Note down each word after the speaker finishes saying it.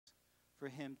for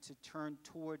him to turn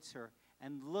towards her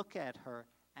and look at her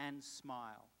and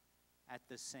smile at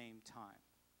the same time.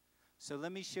 So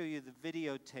let me show you the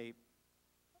videotape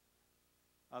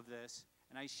of this,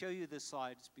 and I show you the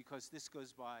slides because this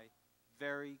goes by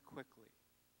very quickly.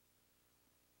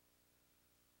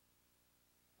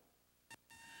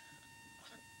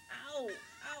 Ow,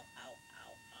 ow, ow,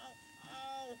 ow, ow,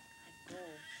 ow. Let go.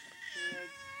 Let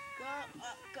go.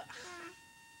 Go. Let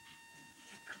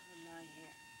go of my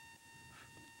hair.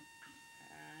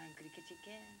 I'm gonna get you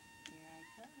again. Here I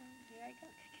go. Here I go.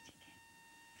 I'm gonna get you again.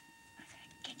 I'm gonna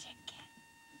get you again.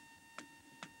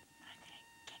 I'm gonna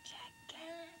get you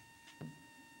again.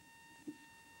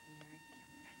 Here I go.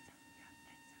 That's up. Yeah, that's up.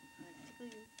 I'm gonna tickle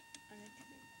you. I'm gonna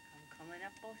tickle you. I'm coming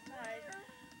up both sides.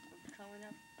 I'm coming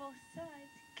up both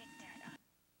sides. Get that up.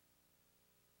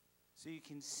 So you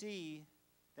can see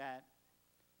that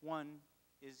one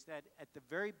is that at the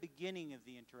very beginning of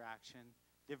the interaction,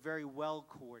 they're very well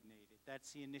coordinated.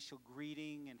 That's the initial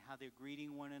greeting and how they're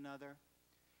greeting one another.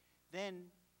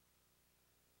 Then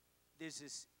there's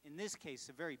this, in this case,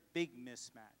 a very big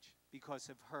mismatch because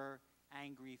of her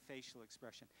angry facial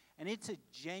expression. And it's a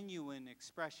genuine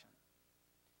expression.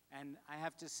 And I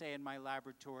have to say, in my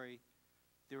laboratory,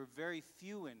 there are very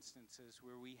few instances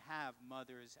where we have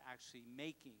mothers actually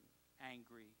making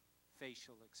angry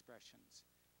facial expressions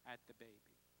at the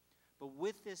baby. But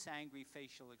with this angry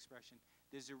facial expression,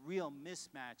 there's a real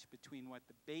mismatch between what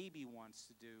the baby wants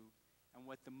to do and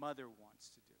what the mother wants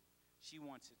to do. She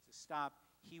wants it to stop.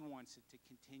 He wants it to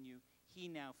continue. He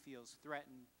now feels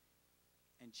threatened,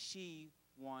 and she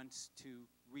wants to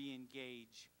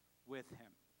re-engage with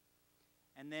him.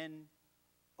 And then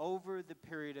over the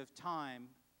period of time,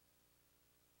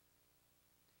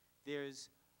 there's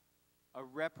a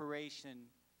reparation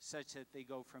such that they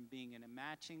go from being in a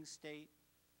matching state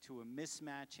to a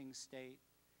mismatching state,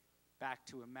 back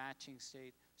to a matching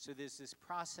state. So there's this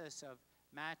process of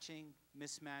matching,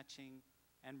 mismatching,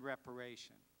 and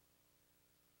reparation.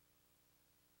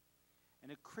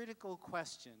 And a critical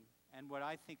question, and what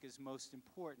I think is most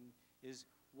important, is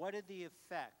what are the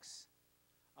effects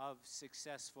of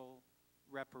successful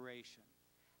reparation?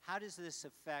 How does this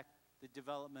affect the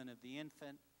development of the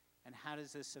infant, and how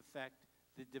does this affect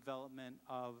the development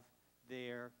of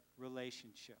their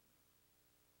relationship?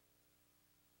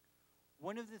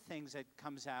 One of the things that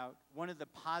comes out, one of the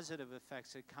positive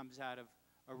effects that comes out of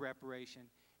a reparation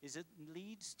is it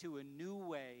leads to a new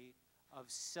way of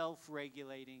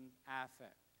self-regulating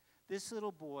affect. This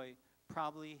little boy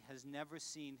probably has never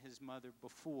seen his mother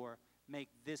before make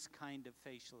this kind of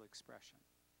facial expression.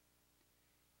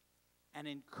 And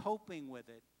in coping with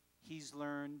it, he's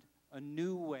learned a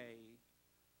new way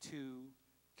to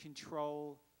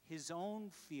control his own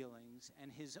feelings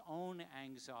and his own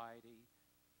anxiety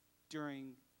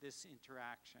during this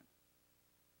interaction.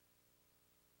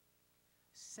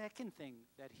 Second thing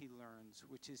that he learns,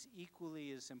 which is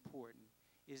equally as important,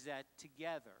 is that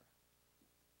together,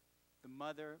 the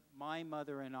mother, my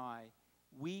mother and I,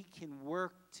 we can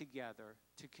work together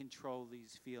to control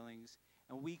these feelings,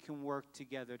 and we can work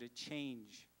together to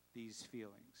change these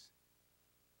feelings.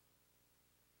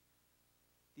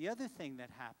 The other thing that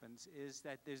happens is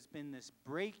that there's been this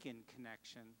break in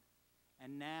connection,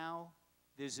 and now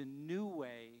there's a new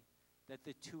way that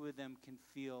the two of them can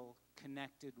feel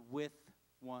connected with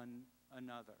one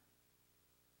another.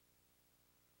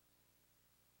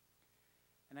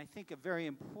 And I think a very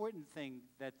important thing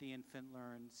that the infant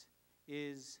learns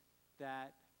is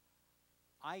that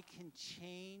I can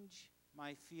change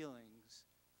my feelings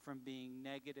from being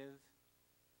negative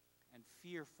and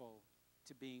fearful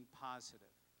to being positive.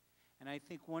 And I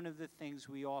think one of the things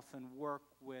we often work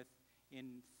with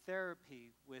in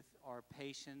therapy with our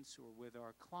patients or with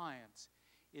our clients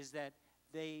is that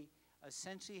they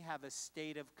essentially have a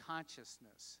state of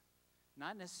consciousness,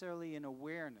 not necessarily an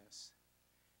awareness,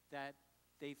 that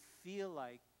they feel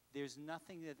like there's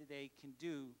nothing that they can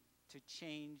do to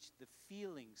change the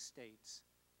feeling states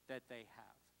that they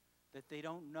have, that they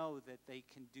don't know that they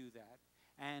can do that.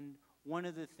 And one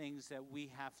of the things that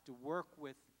we have to work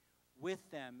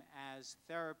with them as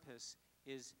therapists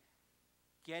is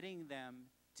getting them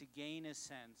to gain a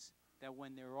sense that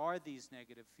when there are these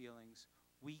negative feelings,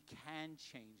 we can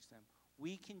change them.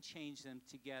 We can change them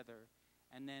together,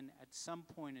 and then at some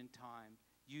point in time,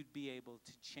 you'd be able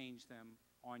to change them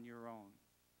on your own.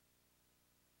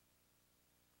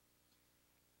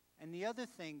 And the other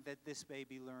thing that this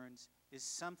baby learns is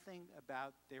something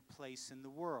about their place in the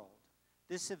world.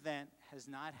 This event has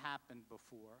not happened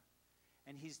before,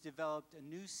 and he's developed a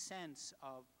new sense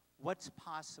of what's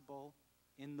possible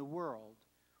in the world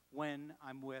when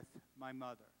I'm with my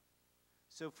mother.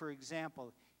 So for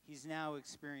example, He's now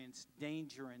experienced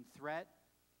danger and threat.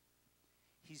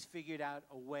 He's figured out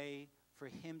a way for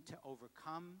him to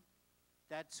overcome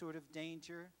that sort of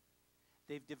danger.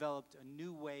 They've developed a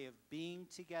new way of being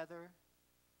together.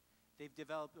 They've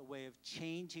developed a way of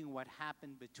changing what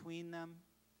happened between them.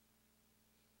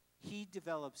 He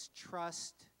develops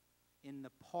trust in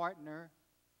the partner,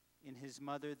 in his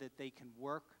mother, that they can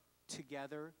work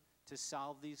together to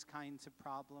solve these kinds of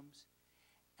problems.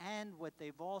 And what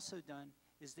they've also done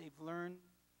is they've learned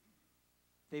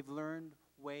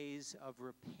ways of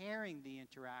repairing the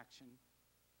interaction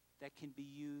that can be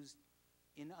used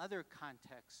in other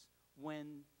contexts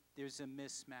when there's a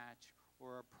mismatch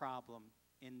or a problem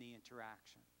in the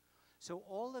interaction. So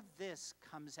all of this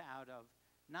comes out of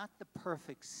not the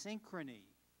perfect synchrony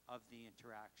of the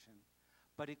interaction,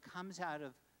 but it comes out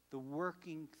of the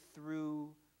working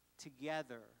through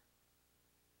together,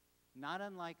 not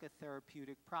unlike a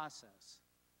therapeutic process,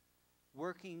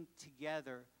 working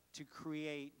together to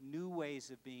create new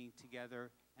ways of being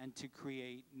together and to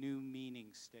create new meaning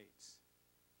states.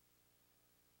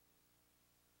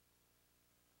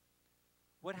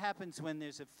 What happens when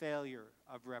there's a failure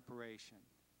of reparation?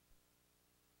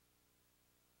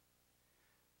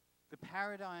 The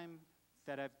paradigm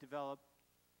that I've developed,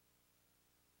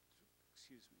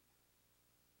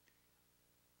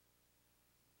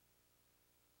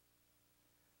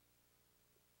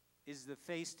 is the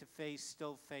face-to-face,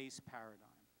 still-face paradigm.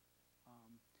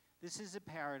 This is a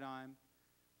paradigm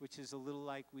which is a little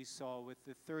like we saw with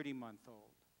the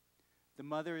 30-month-old. The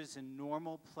mother is in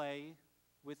normal play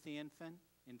with the infant,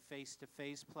 in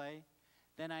face-to-face play.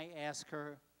 Then I ask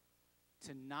her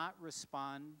to not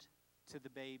respond to the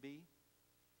baby,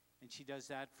 and she does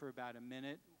that for about a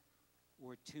minute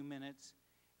or 2 minutes.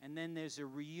 And then there's a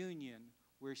reunion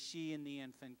where she and the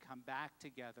infant come back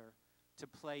together to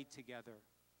play together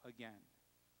again.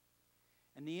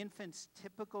 And the infant's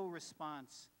typical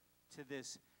response to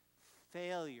this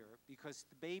failure, because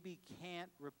the baby can't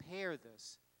repair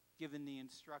this given the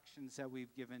instructions that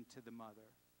we've given to the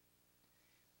mother,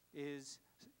 is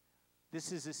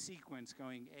this is a sequence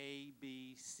going A,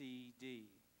 B, C, D.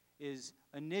 Is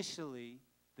initially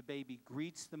the baby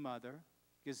greets the mother,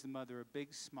 gives the mother a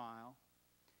big smile,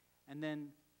 and then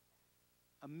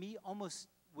almost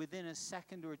within a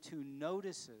second or two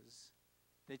notices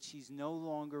that she's no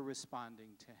longer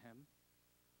responding to him.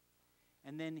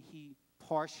 And then he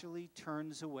partially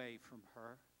turns away from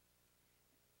her.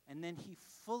 And then he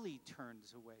fully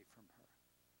turns away from her.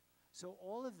 So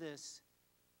all of this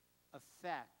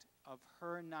effect of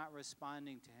her not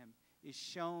responding to him is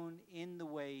shown in the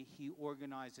way he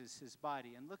organizes his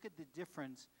body. And look at the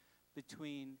difference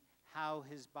between how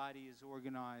his body is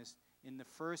organized in the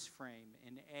first frame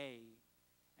in A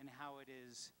and how it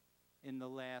is in the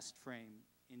last frame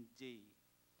in D.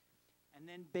 And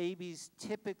then babies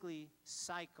typically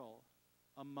cycle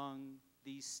among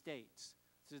these states.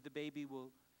 So the baby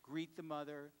will greet the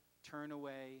mother, turn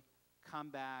away, come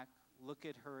back, look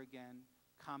at her again,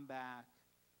 come back,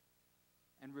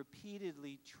 and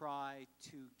repeatedly try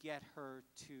to get her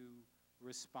to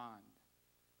respond.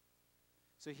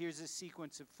 So here's a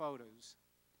sequence of photos,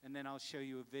 and then I'll show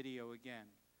you a video again.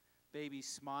 Baby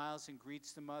smiles and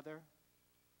greets the mother.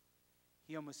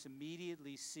 He almost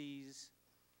immediately sees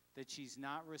that she's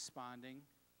not responding.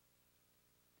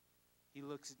 He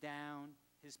looks down.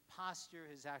 His posture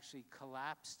has actually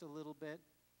collapsed a little bit.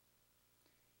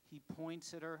 He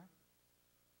points at her.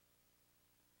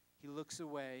 He looks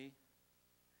away.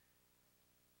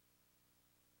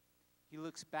 He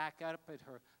looks back up at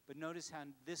her, but notice how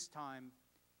this time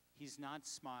he's not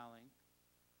smiling.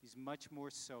 He's much more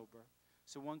sober.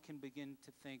 So one can begin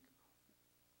to think,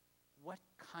 what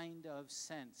kind of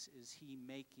sense is he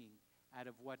making out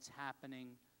of what's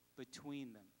happening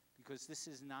between them? Because this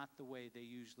is not the way they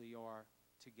usually are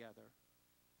together.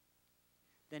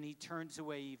 Then he turns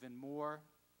away even more.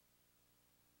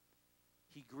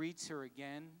 He greets her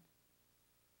again.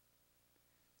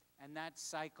 And that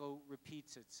cycle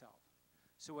repeats itself.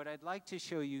 So what I'd like to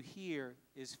show you here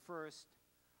is first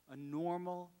a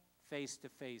normal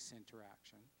face-to-face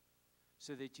interaction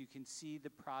so that you can see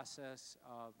the process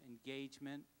of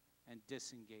engagement and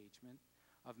disengagement,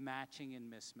 of matching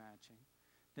and mismatching.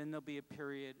 Then there'll be a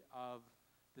period of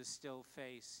the still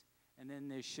face, and then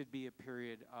there should be a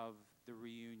period of the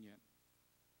reunion.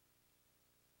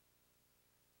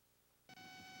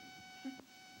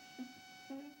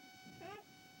 Turn back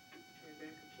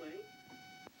and play.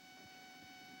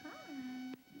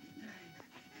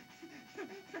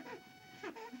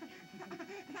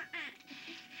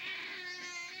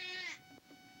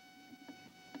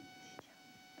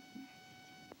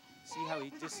 See how he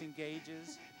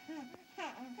disengages?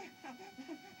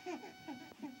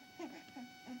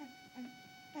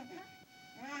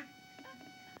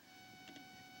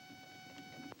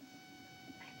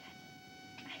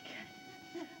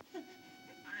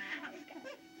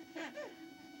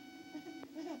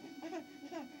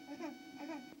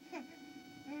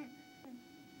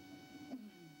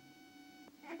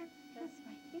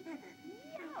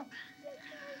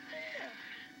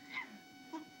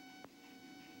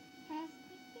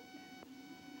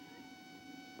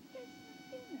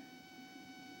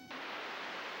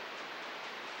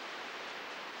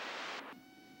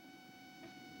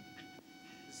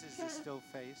 is the still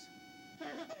face.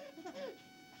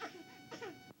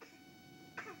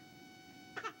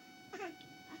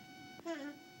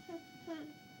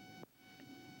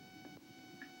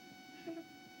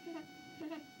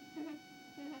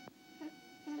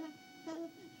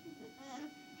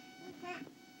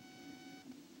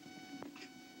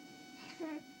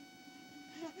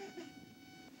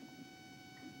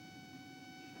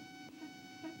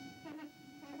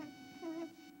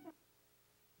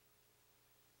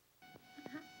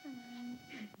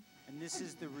 And this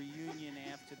is the reunion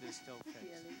after the still face.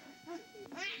 What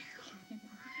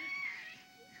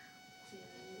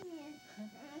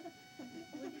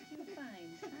did you find,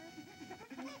 huh?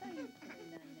 I saw you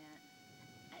pulling on that.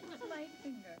 That's my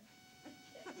finger.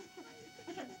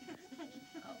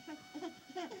 Oh.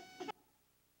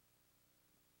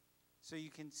 So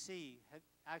you can see,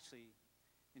 actually,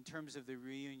 in terms of the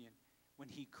reunion, when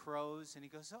he crows and he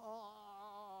goes,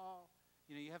 oh,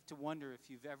 you know, you have to wonder if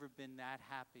you've ever been that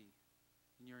happy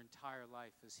in your entire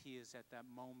life as he is at that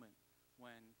moment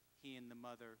when he and the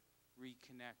mother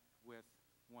reconnect with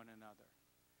one another.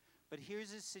 But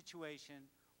here's a situation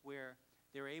where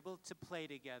they're able to play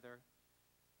together.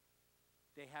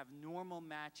 They have normal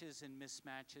matches and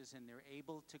mismatches, and they're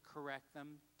able to correct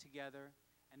them together.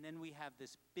 And then we have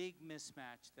this big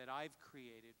mismatch that I've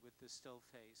created with the still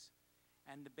face,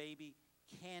 and the baby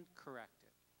can't correct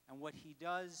it. And what he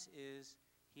does is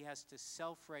he has to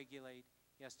self-regulate.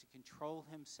 He has to control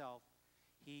himself.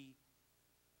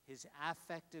 His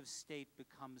affective state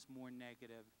becomes more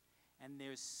negative. And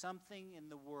there's something in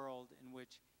the world in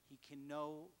which he can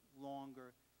no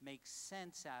longer make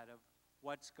sense out of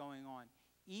what's going on,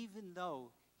 even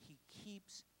though he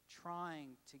keeps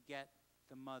trying to get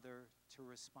the mother to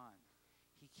respond.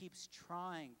 He keeps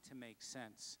trying to make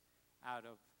sense out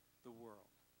of the world.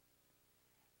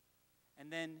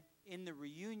 And then in the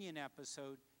reunion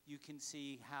episode, you can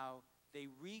see how they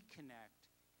reconnect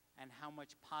and how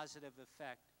much positive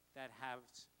effect that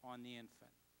has on the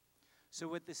infant. So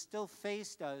what the still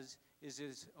face does is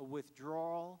a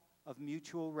withdrawal of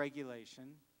mutual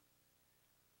regulation.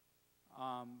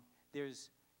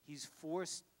 He's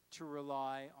forced to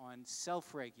rely on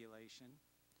self-regulation,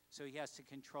 so he has to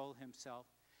control himself.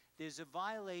 There's a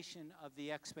violation of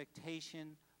the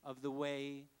expectation of the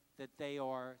way that they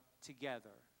are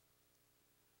together,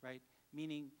 right?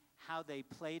 Meaning how they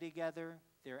play together,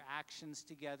 their actions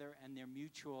together, and their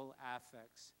mutual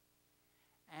affects.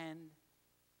 And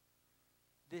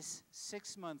this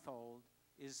 6-month-old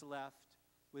is left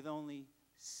with only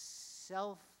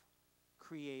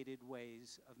self-created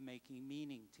ways of making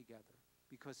meaning together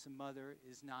because the mother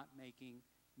is not making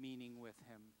meaning with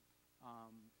him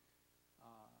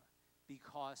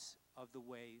because of the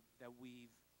way that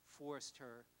we've forced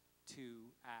her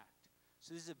to act.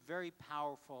 So this is a very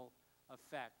powerful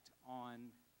effect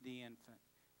on the infant.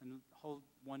 And hold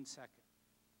 1 second.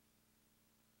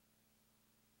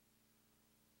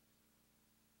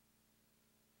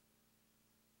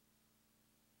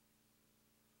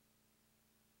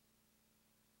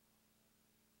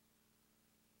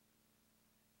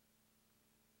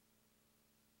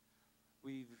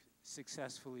 We've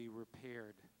successfully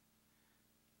repaired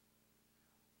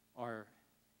our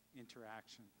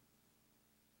interaction.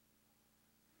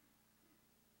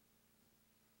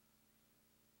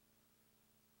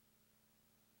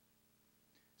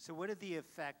 So what are the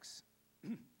effects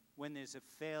when there's a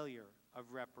failure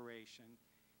of reparation?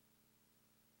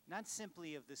 Not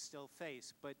simply of the still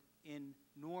face, but in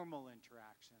normal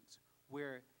interactions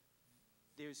where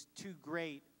there's too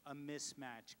great a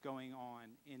mismatch going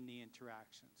on in the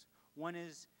interactions. One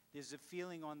is there's a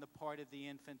feeling on the part of the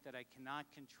infant that I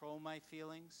cannot control my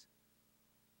feelings.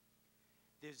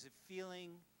 There's a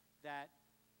feeling that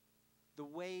the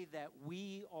way that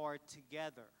we are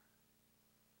together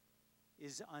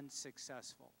is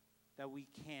unsuccessful, that we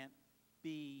can't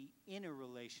be in a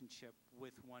relationship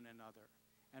with one another,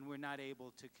 and we're not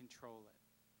able to control it.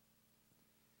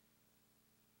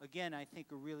 Again, I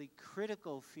think a really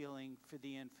critical feeling for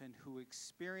the infant who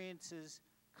experiences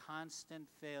constant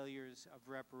failures of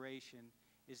reparation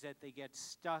is that they get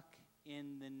stuck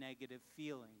in the negative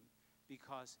feeling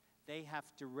because they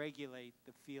have to regulate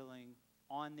the feeling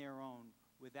on their own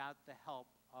without the help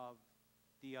of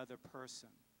the other person.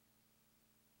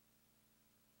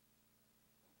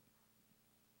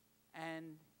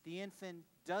 And the infant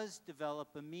does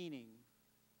develop a meaning,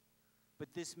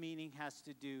 but this meaning has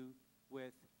to do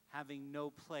with having no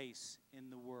place in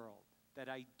the world, that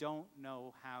I don't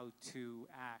know how to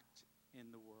act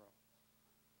in the world.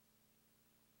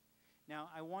 Now,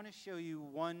 I want to show you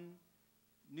one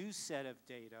new set of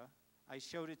data. I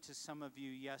showed it to some of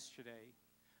you yesterday,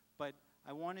 but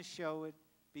I want to show it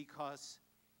because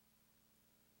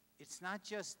it's not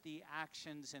just the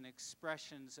actions and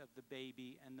expressions of the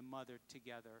baby and the mother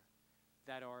together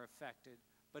that are affected,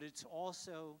 but it's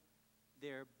also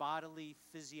their bodily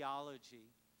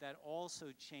physiology that also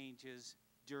changes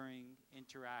during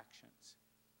interactions.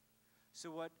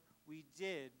 So what we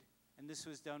did, and this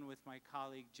was done with my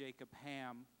colleague Jacob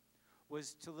Ham,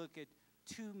 was to look at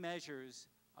two measures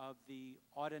of the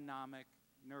autonomic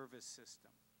nervous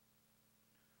system.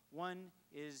 One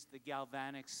is the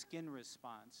galvanic skin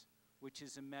response, which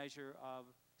is a measure of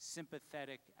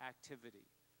sympathetic activity.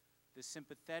 The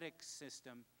sympathetic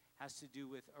system has to do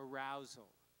with arousal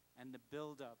and the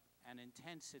buildup and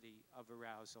intensity of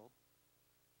arousal.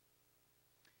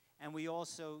 And we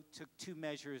also took two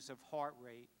measures of heart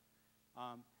rate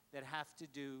that have to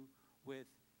do with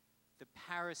the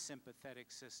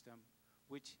parasympathetic system,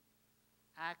 which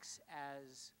acts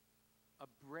as a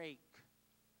brake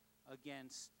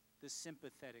against the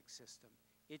sympathetic system.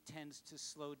 It tends to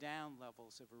slow down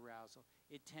levels of arousal.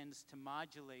 It tends to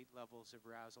modulate levels of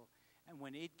arousal. And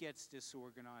when it gets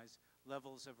disorganized,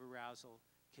 levels of arousal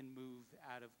can move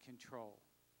out of control.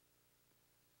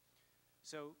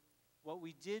 So what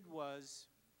we did was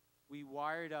we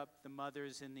wired up the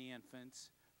mothers and the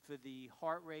infants. For the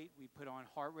heart rate, we put on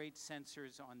heart rate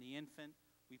sensors on the infant.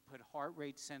 We put heart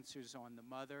rate sensors on the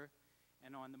mother.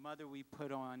 And on the mother, we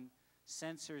put on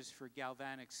sensors for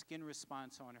galvanic skin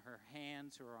response on her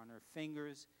hands or on her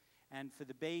fingers. And for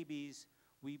the babies,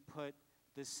 we put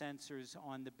the sensors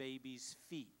on the baby's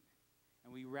feet.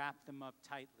 And we wrap them up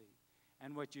tightly.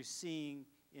 And what you're seeing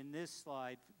in this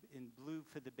slide, in blue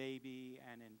for the baby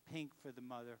and in pink for the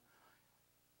mother,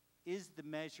 is the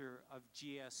measure of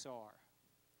GSR.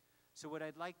 So what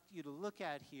I'd like you to look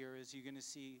at here is you're going to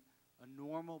see a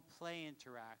normal play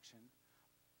interaction.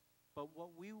 But what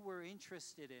we were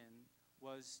interested in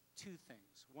was two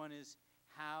things. One is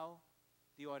how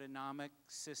the autonomic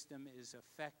system is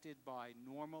affected by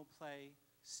normal play,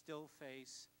 still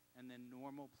face, and then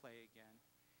normal play again.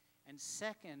 And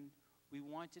second, we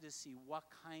wanted to see what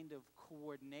kind of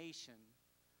coordination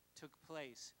took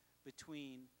place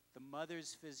between the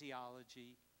mother's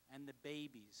physiology and the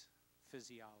baby's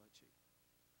physiology.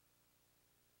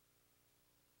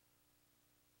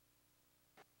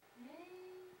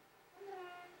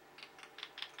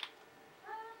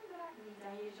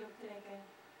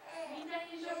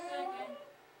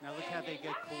 Now look how they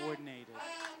get coordinated.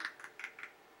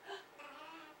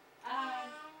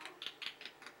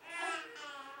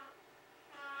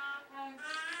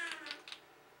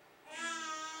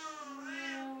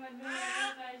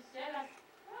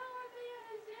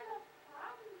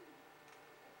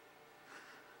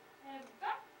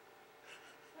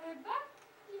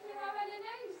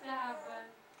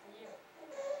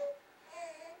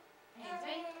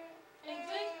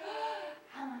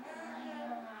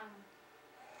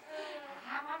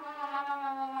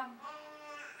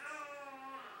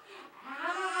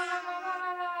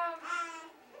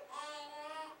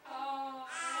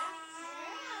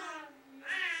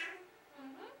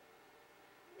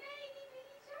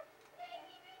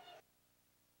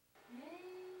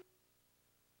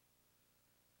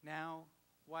 Now,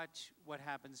 watch what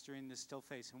happens during the still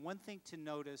face. And one thing to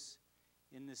notice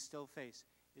in the still face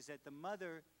is that the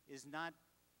mother is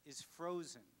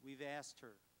frozen. We've asked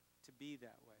her to be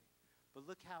that way. But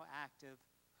look how active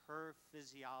her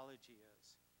physiology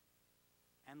is.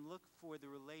 And look for the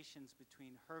relations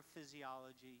between her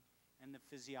physiology and the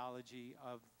physiology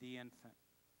of the infant.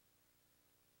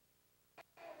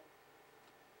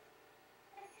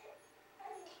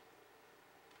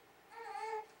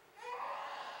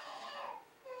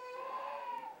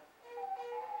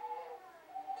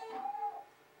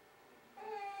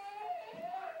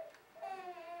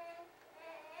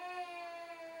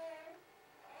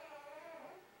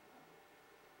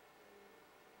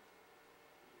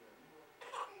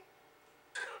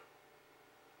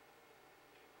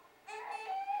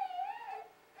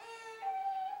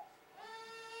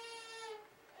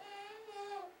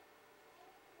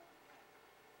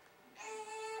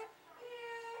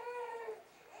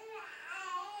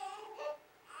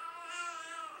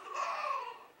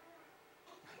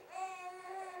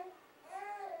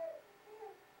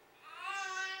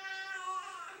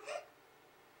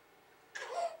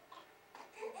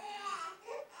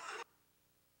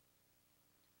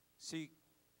 So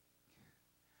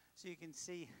you can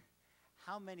see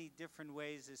how many different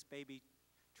ways this baby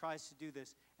tries to do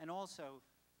this. And also,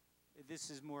 this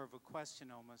is more of a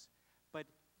question almost, but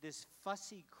this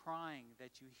fussy crying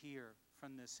that you hear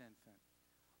from this infant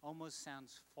almost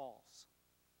sounds false,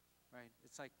 right?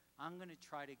 It's like, I'm going to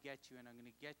try to get you, and I'm going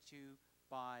to get you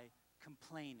by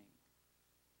complaining,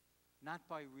 not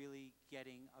by really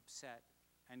getting upset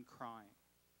and crying.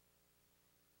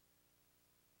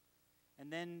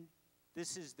 And then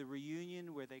this is the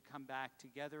reunion where they come back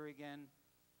together again.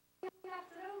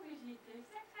 Achterover zitten,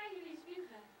 straks gaan jullie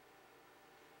spugen.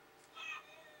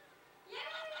 Yay!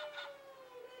 Daar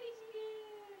is hij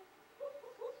weer! Woef,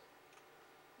 woef, woef.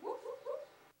 Woef, woef, woef.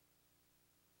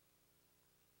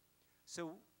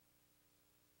 So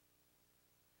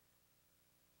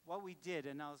what we did,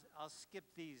 and I'll skip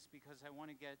these because I want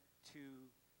to get to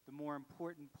the more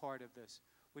important part of this,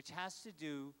 which has to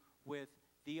do with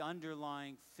the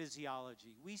underlying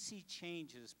physiology. We see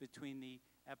changes between the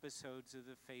episodes of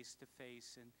the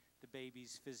face-to-face and the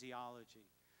baby's physiology.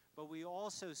 But we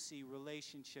also see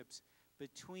relationships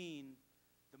between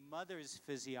the mother's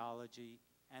physiology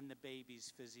and the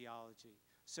baby's physiology.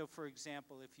 So for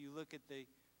example, if you look at the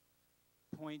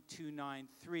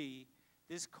 0.293,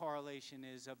 this correlation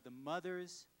is of the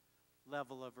mother's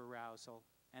level of arousal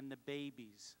and the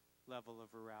baby's level of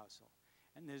arousal.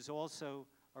 And there's also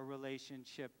a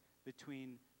relationship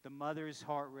between the mother's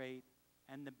heart rate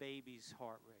and the baby's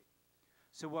heart rate.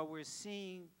 So what we're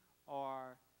seeing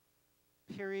are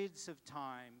periods of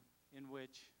time in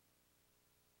which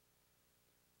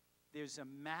there's a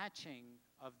matching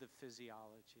of the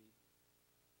physiology.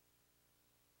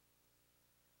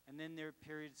 And then there are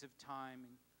periods of time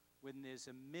when there's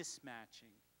a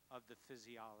mismatching of the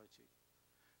physiology.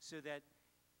 So that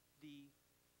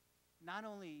not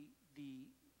only the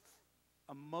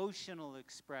emotional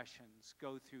expressions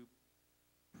go through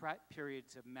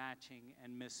periods of matching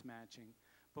and mismatching,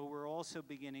 but we're also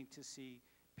beginning to see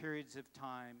periods of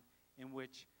time in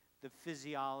which the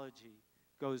physiology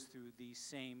goes through these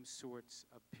same sorts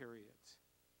of periods.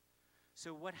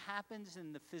 So what happens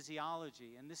in the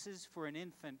physiology, and this is for an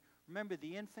infant, remember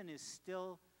the infant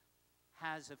still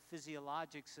has a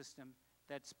physiologic system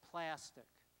that's plastic,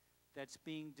 that's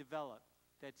being developed,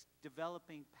 that's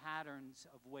developing patterns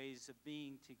of ways of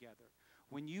being together.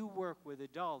 When you work with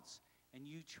adults and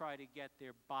you try to get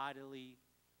their bodily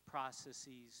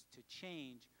processes to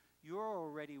change, you're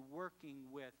already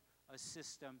working with a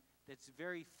system that's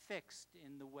very fixed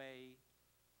in the way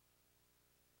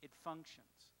it functions.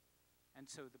 And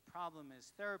so the problem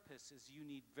as therapists is you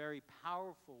need very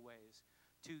powerful ways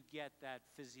to get that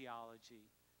physiology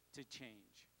to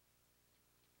change.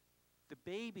 The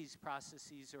baby's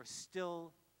processes are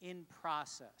still in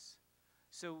process.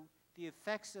 So the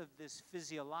effects of this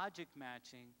physiologic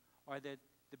matching are that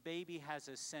the baby has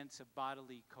a sense of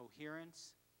bodily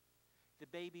coherence. The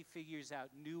baby figures out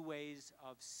new ways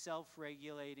of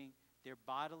self-regulating their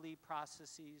bodily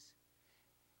processes.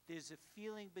 There's a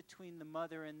feeling between the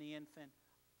mother and the infant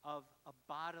of a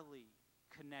bodily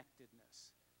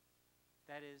connectedness.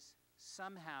 That is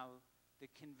somehow the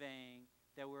conveying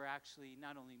that we're actually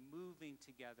not only moving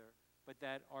together, but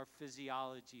that our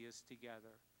physiology is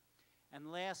together.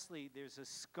 And lastly, there's a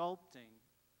sculpting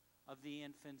of the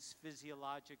infant's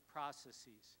physiologic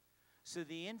processes. So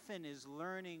the infant is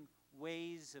learning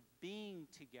ways of being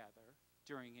together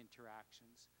during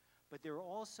interactions, but they're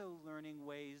also learning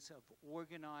ways of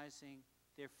organizing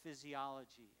their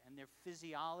physiology, and their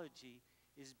physiology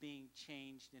is being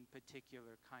changed in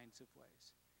particular kinds of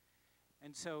ways.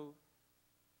 And so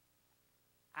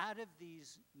out of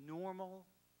these normal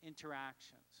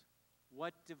interactions,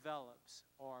 what develops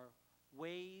are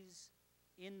ways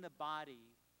in the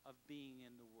body of being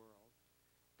in the world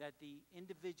that the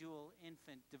individual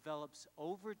infant develops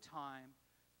over time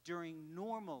during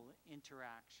normal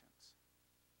interactions.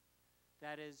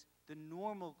 That is the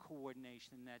normal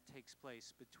coordination that takes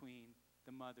place between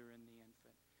the mother and the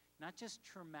infant. Not just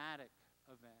traumatic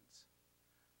events,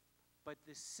 but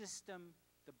the system,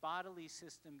 the bodily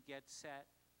system gets set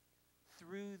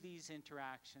through these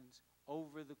interactions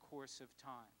over the course of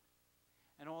time.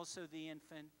 And also the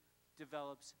infant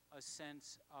develops a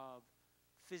sense of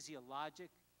physiologic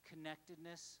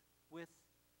connectedness with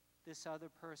this other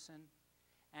person.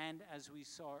 And as we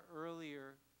saw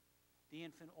earlier, the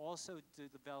infant also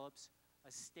develops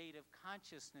a state of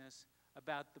consciousness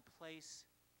about the place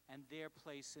and their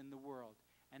place in the world.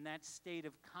 And that state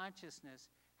of consciousness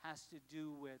has to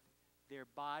do with their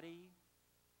body,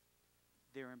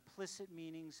 their implicit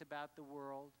meanings about the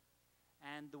world,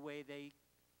 and the way they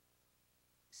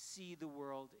see the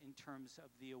world in terms of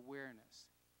the awareness.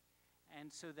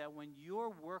 And so that when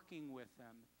you're working with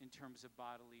them in terms of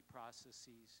bodily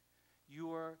processes,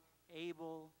 you're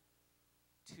able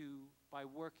to, by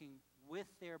working with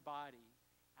their body,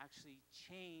 actually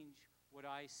change what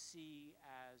I see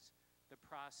as the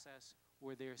process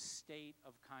or their state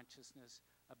of consciousness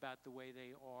about the way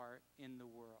they are in the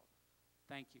world.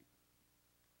 Thank you.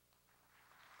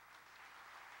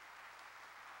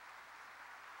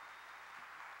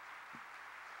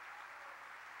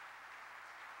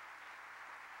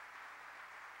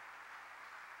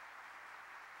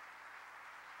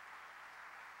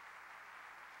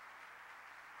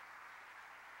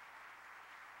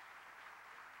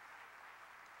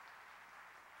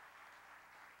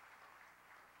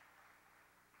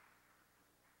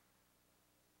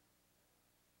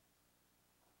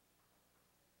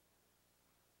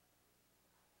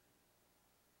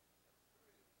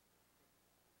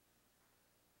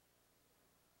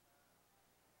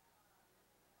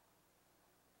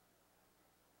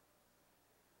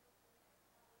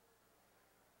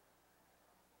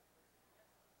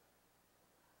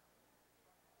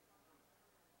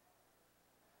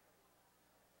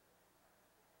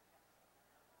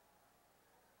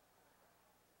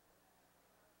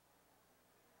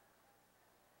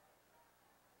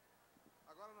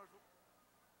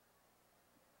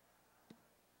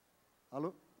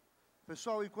 Alô?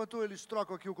 Pessoal, enquanto eles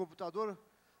trocam aqui o computador,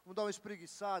 vamos dar uma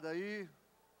espreguiçada aí,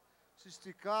 se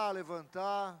esticar,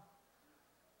 levantar.